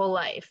that my whole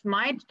life.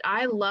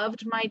 I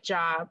loved my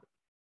job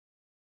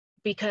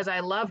because I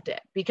loved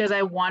it, because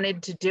I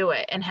wanted to do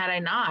it. And had I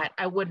not,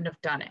 I wouldn't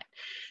have done it.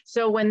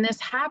 So when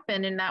this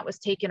happened and that was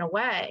taken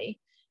away,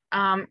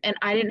 and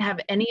I didn't have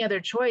any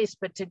other choice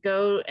but to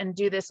go and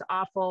do this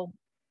awful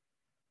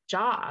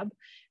job,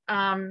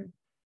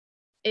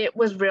 it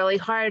was really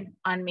hard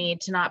on me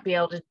to not be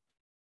able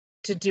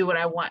to do what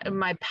I want,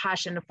 my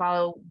passion, to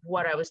follow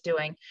what I was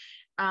doing.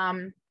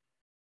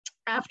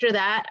 After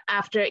that,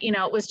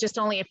 it was just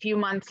only a few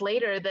months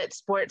later that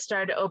sports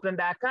started to open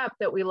back up,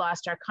 that we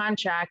lost our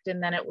contract.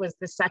 And then it was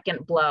the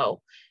second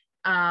blow.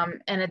 And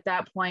at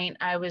that point,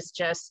 I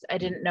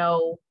didn't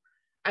know,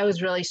 I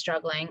was really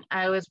struggling.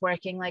 I was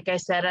working, like I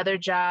said, other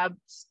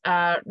jobs,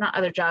 not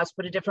other jobs,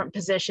 but a different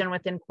position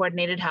within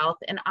coordinated health.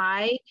 And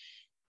I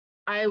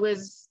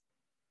was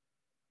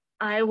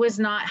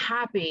not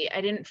happy.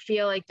 I didn't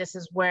feel like this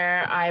is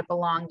where I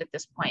belonged at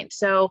this point.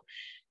 So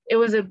it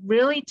was a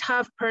really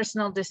tough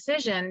personal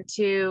decision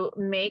to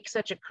make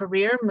such a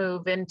career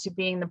move into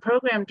being the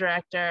program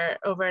director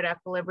over at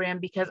Equilibrium,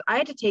 because I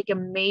had to take a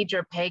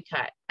major pay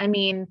cut. I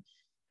mean,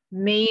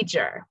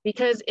 major,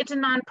 because it's a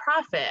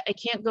nonprofit. I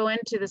can't go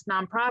into this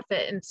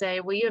nonprofit and say,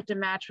 well, you have to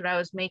match what I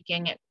was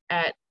making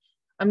at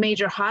a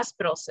major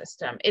hospital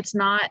system. That's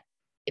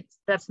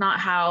not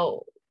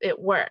how it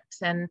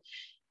works. And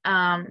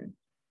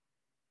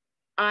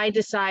I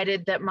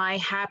decided that my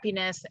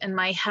happiness and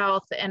my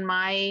health and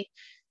my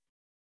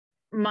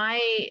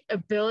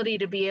ability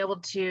to be able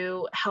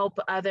to help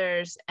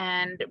others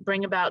and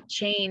bring about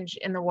change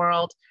in the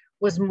world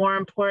was more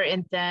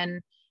important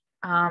than,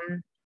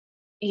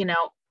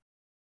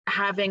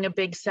 having a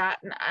big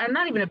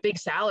not even a big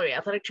salary.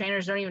 Athletic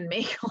trainers don't even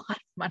make a lot of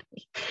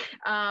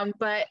money.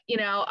 But,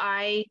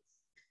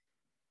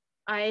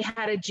 I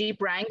had a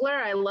Jeep Wrangler.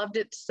 I loved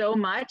it so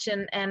much.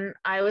 And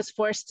I was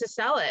forced to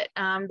sell it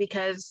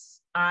because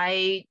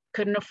I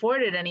couldn't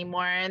afford it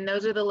anymore. And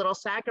those are the little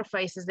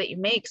sacrifices that you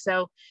make.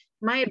 So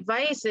my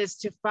advice is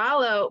to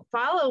follow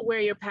where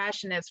your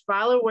passion is,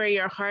 follow where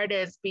your heart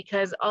is,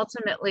 because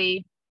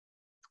ultimately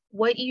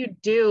what you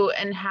do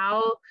and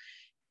how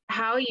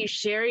you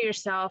share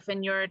yourself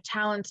and your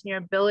talents and your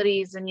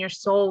abilities and your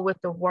soul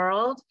with the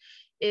world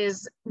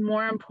is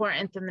more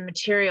important than the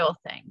material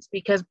things,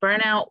 because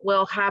burnout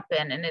will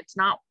happen and it's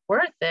not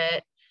worth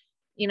it.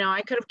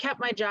 I could have kept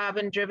my job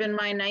and driven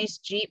my nice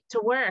Jeep to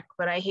work,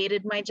 but I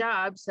hated my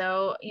job.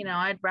 So,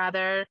 I'd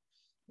rather,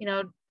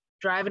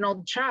 drive an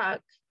old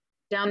truck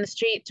down the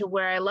street to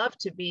where I love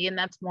to be. And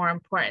that's more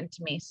important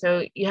to me.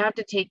 So you have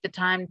to take the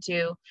time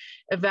to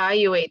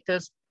evaluate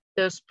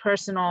those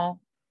personal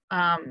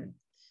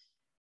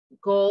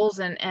goals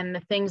and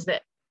the things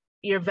that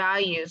your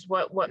values,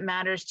 what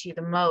matters to you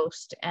the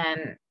most,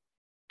 and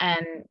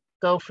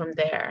go from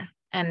there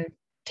and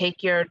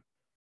take your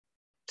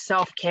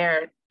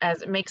self-care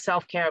make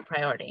self-care a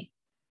priority.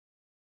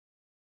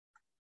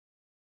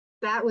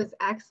 That was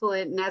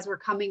excellent. And as we're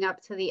coming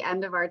up to the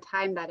end of our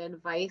time, that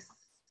advice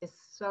is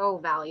so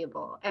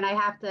valuable. And I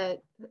have to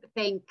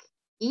thank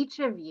each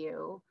of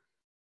you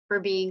for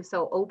being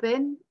so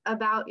open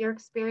about your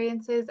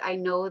experiences. I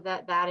know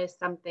that that is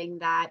something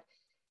that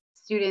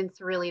students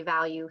really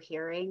value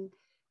hearing.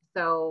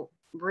 So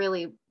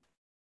really,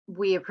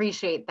 we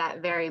appreciate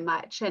that very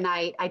much. And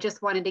I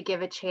just wanted to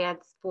give a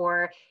chance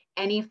for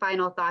any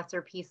final thoughts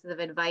or pieces of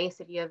advice.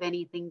 If you have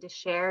anything to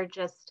share,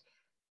 just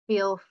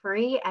feel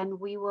free, and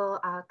we will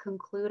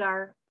conclude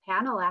our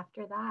panel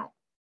after that.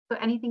 So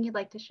anything you'd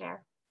like to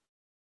share?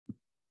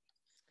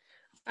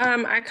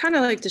 I kind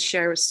of like to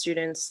share with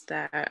students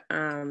that,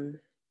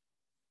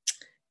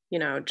 you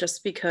know,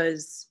 just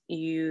because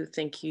you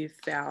think you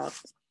failed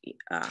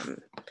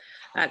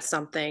at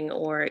something,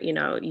 or, you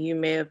know, you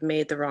may have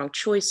made the wrong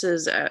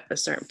choices at a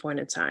certain point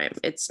in time,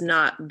 it's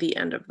not the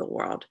end of the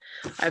world.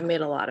 I've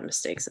made a lot of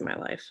mistakes in my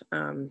life.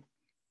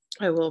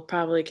 I will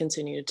probably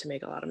continue to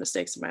make a lot of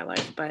mistakes in my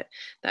life, but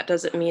that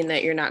doesn't mean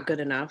that you're not good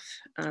enough.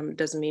 It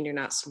doesn't mean you're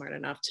not smart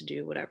enough to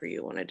do whatever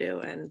you want to do,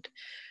 and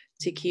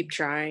to keep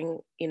trying.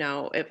 You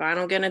know, if I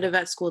don't get into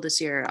vet school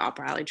this year, I'll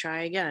probably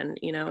try again.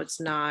 You know, it's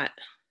not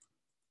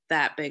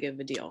that big of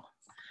a deal.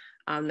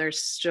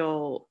 There's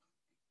still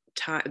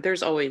time.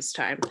 There's always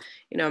time.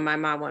 You know, my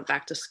mom went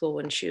back to school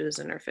when she was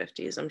in her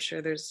 50s. I'm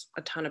sure there's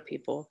a ton of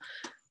people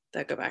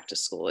that go back to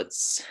school.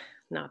 It's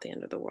not the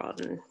end of the world,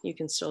 and you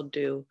can still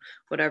do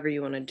whatever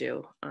you want to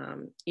do,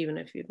 even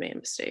if you've made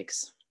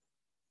mistakes.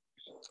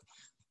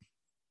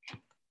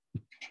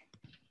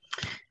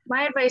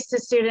 My advice to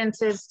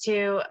students is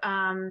to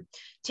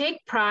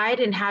take pride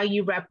in how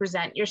you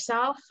represent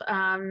yourself.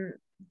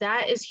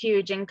 That is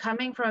huge. And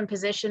coming from a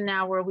position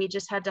now where we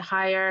just had to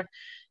hire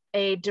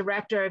a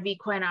director of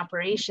equine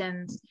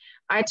operations,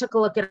 I took a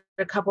look at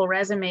a couple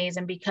resumes,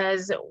 and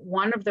because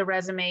one of the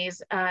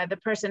resumes, the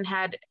person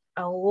had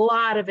a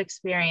lot of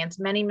experience,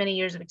 many, many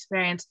years of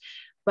experience,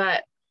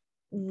 but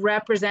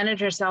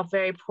represented herself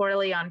very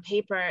poorly on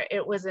paper,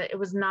 it was a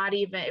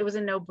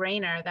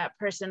no-brainer. That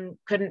person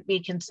couldn't be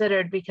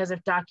considered, because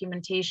if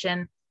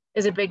documentation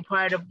is a big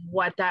part of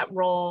what that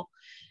role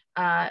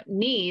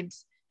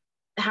needs,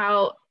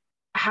 how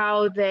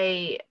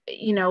they,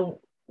 you know,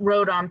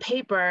 wrote on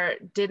paper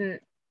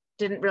didn't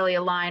really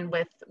align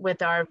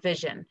with our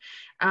vision.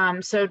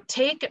 So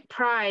take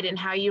pride in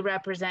how you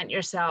represent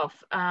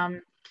yourself.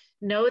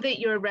 Know that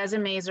your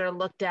resumes are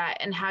looked at,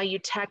 and how you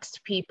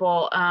text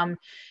people.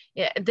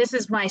 Yeah, this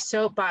is my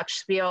soapbox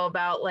spiel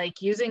about like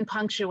using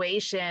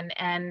punctuation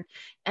and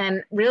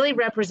really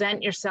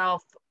represent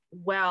yourself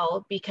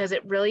well, because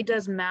it really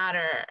does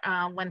matter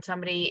when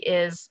somebody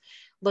is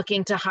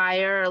looking to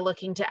hire or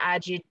looking to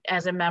add you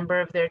as a member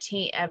of their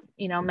team,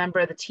 you know, member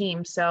of the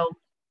team. So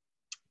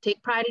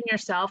take pride in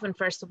yourself, and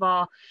first of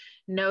all,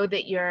 know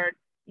that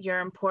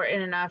you're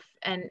important enough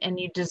and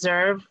you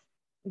deserve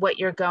what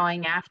you're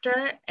going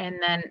after, and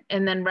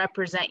then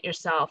represent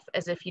yourself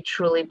as if you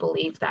truly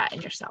believe that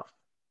in yourself.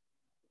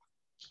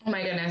 Oh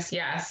my goodness,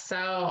 yes.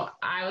 So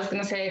I was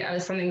going to say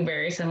something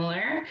very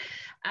similar.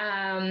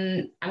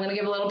 I'm going to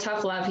give a little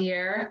tough love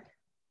here.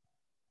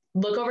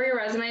 Look over your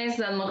resumes,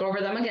 then look over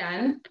them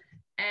again.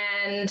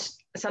 And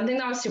something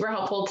that was super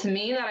helpful to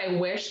me that I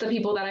wish the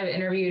people that I've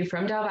interviewed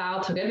from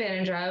DelVal took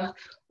advantage of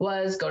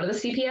was go to the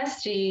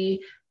CPSG,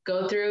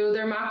 go through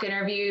their mock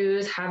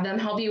interviews, have them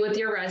help you with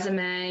your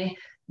resume.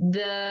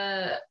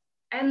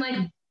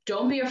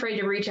 Don't be afraid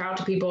to reach out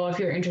to people if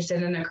you're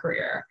interested in a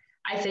career.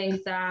 I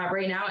think that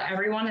right now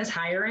everyone is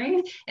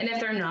hiring, and if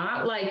they're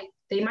not, like,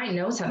 they might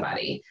know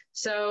somebody.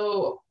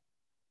 So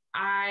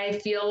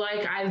I feel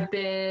like I've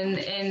been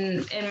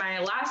in my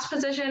last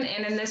position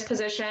and in this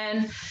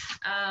position,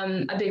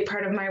 a big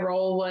part of my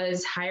role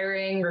was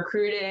hiring,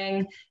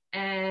 recruiting,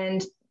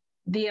 and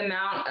the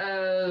amount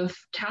of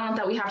talent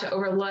that we have to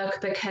overlook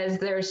because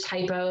there's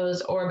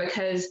typos, or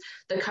because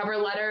the cover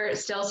letter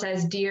still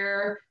says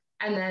dear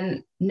and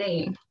then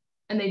name,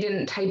 and they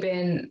didn't type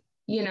in,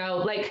 you know,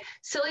 like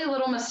silly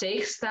little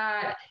mistakes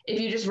that if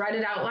you just read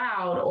it out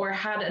loud or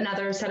had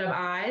another set of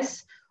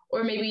eyes,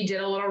 or maybe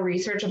did a little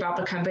research about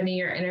the company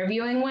you're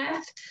interviewing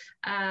with,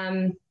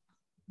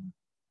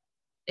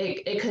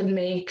 it could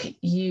make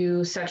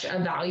you such a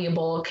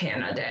valuable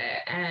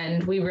candidate.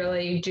 And we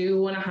really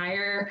do want to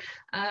hire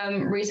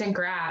recent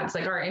grads,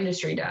 like our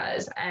industry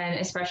does, and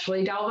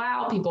especially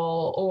DelVal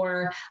people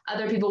or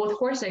other people with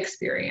horse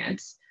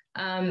experience.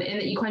 In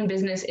the equine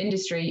business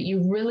industry,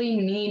 you really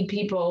need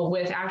people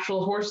with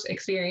actual horse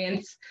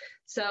experience.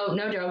 So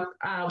no joke,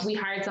 we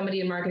hired somebody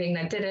in marketing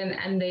that didn't,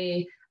 and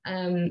they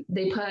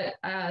put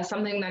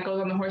something that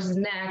goes on the horse's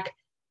neck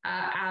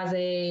as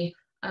a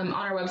on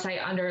our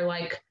website under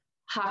like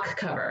hawk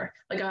cover,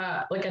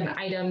 like an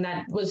item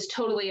that was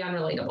totally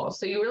unrelatable.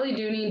 So you really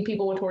do need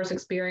people with horse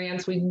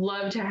experience. We'd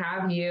love to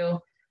have you.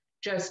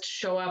 Just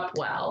show up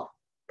well,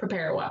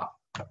 prepare well.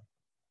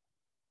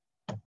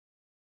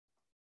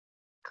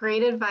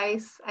 Great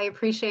advice. I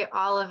appreciate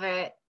all of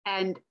it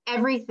and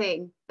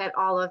everything that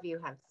all of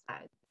you have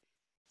said.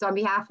 So on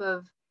behalf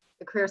of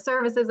the Career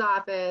Services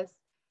Office,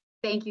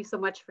 thank you so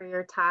much for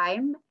your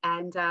time.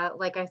 And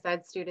like I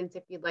said, students,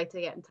 if you'd like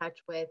to get in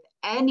touch with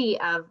any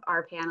of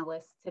our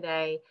panelists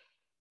today,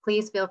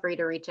 please feel free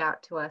to reach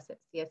out to us at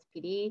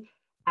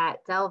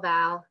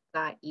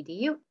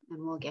cspd@delval.edu,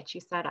 and we'll get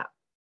you set up.